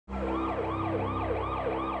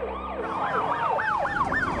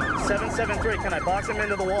773, can I box him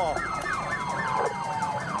into the wall?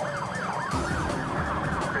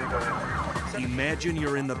 Imagine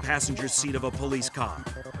you're in the passenger seat of a police car,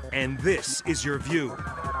 and this is your view.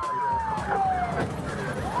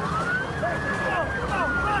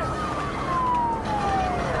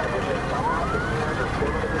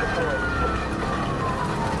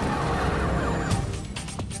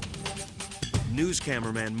 News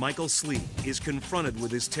cameraman Michael Slee is confronted with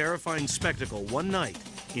this terrifying spectacle one night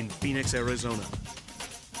in Phoenix, Arizona.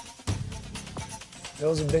 There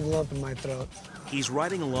was a big lump in my throat. He's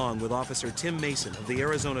riding along with Officer Tim Mason of the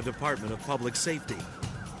Arizona Department of Public Safety,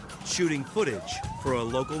 shooting footage for a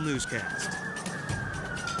local newscast.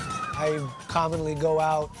 I commonly go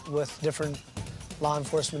out with different law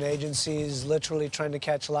enforcement agencies, literally trying to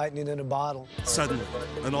catch lightning in a bottle. Suddenly,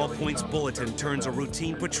 an all-points bulletin turns a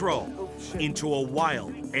routine patrol into a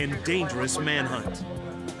wild and dangerous manhunt.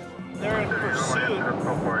 They're in pursuit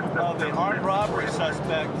of an armed robbery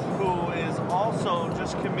suspect who is also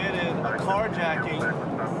just committed a carjacking,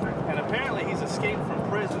 and apparently he's escaped from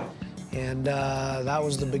prison. And that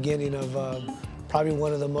was the beginning of probably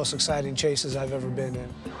one of the most exciting chases I've ever been in.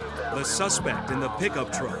 The suspect in the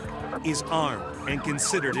pickup truck is armed and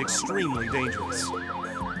considered extremely dangerous.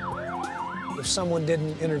 If someone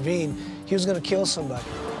didn't intervene, he was going to kill somebody.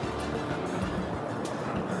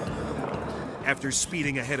 After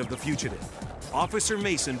speeding ahead of the fugitive, Officer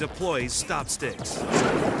Mason deploys stop sticks.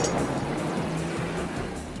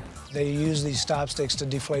 They use these stop sticks to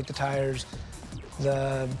deflate the tires.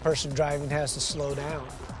 The person driving has to slow down.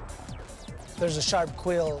 There's a sharp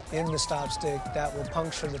quill in the stop stick that will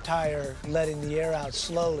puncture the tire, letting the air out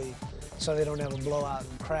slowly so they don't have a blowout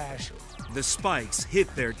and crash. The spikes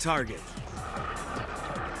hit their target.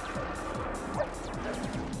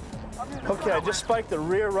 Okay, I just spiked the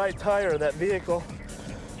rear right tire of that vehicle.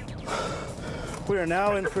 We are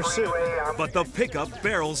now in pursuit. But the pickup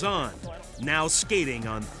barrels on, now skating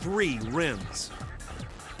on 3 rims.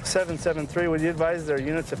 773, would you advise their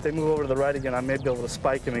units if they move over to the right again, I may be able to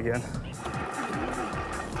spike him again.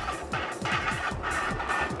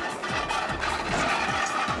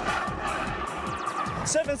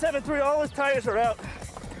 Seven, 773, all his tires are out.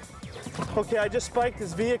 Okay, I just spiked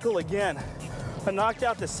his vehicle again. I knocked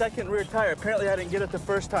out the second rear tire. Apparently I didn't get it the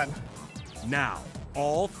first time. Now,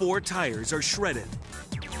 all 4 tires are shredded.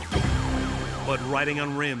 But riding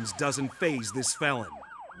on rims doesn't faze this felon.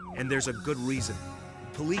 And there's a good reason.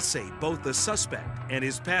 Police say both the suspect and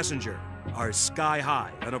his passenger are sky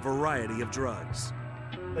high on a variety of drugs.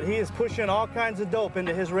 But he is pushing all kinds of dope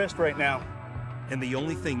into his wrist right now. And the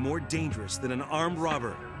only thing more dangerous than an armed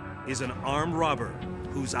robber is an armed robber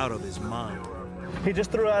who's out of his mind. He just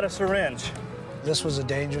threw out a syringe. This was a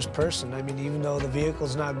dangerous person. I mean, even though the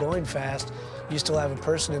vehicle's not going fast, you still have a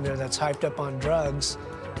person in there that's hyped up on drugs.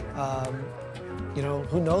 You know,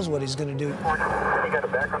 who knows what he's going to do. You got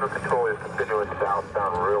it back under control. Is continuing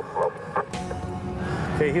southbound real slow.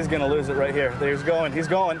 Okay, he's going to lose it right here. There he's going. He's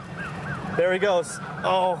going. There he goes.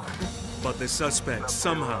 Oh. But the suspect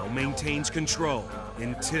somehow maintains control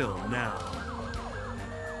until now.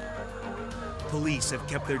 Police have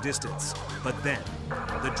kept their distance, but then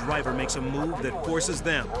the driver makes a move that forces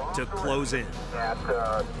them to close in.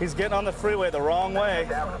 He's getting on the freeway the wrong way.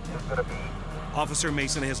 Officer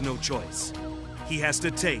Mason has no choice. He has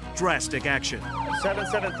to take drastic action.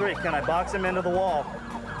 773, can I box him into the wall?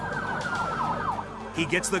 He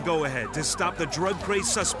gets the go-ahead to stop the drug-crazed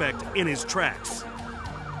suspect in his tracks.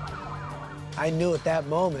 I knew at that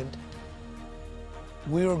moment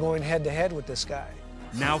we were going head-to-head with this guy.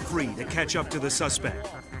 Now free to catch up to the suspect,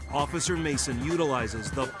 Officer Mason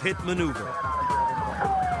utilizes the pit maneuver.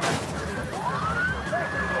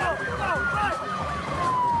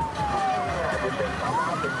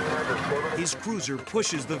 His cruiser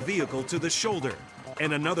pushes the vehicle to the shoulder,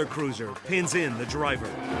 and another cruiser pins in the driver.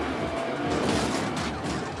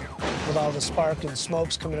 With all the spark and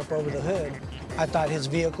smokes coming up over the hood, I thought his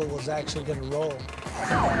vehicle was actually going to roll.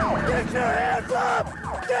 Get your hands up!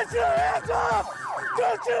 Get your hands up!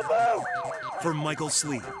 Don't you move! For Michael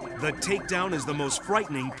Slee, the takedown is the most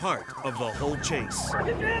frightening part of the whole chase.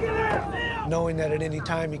 Knowing that at any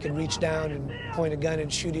time he could reach down and point a gun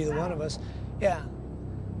and shoot either one of us, yeah,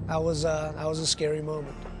 that was a scary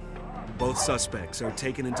moment. Both suspects are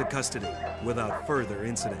taken into custody without further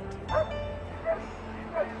incident.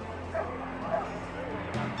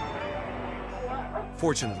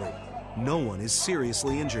 Fortunately, no one is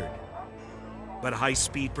seriously injured. But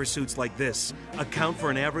high-speed pursuits like this account for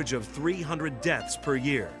an average of 300 deaths per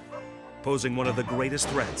year, posing one of the greatest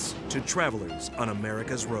threats to travelers on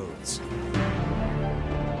America's roads.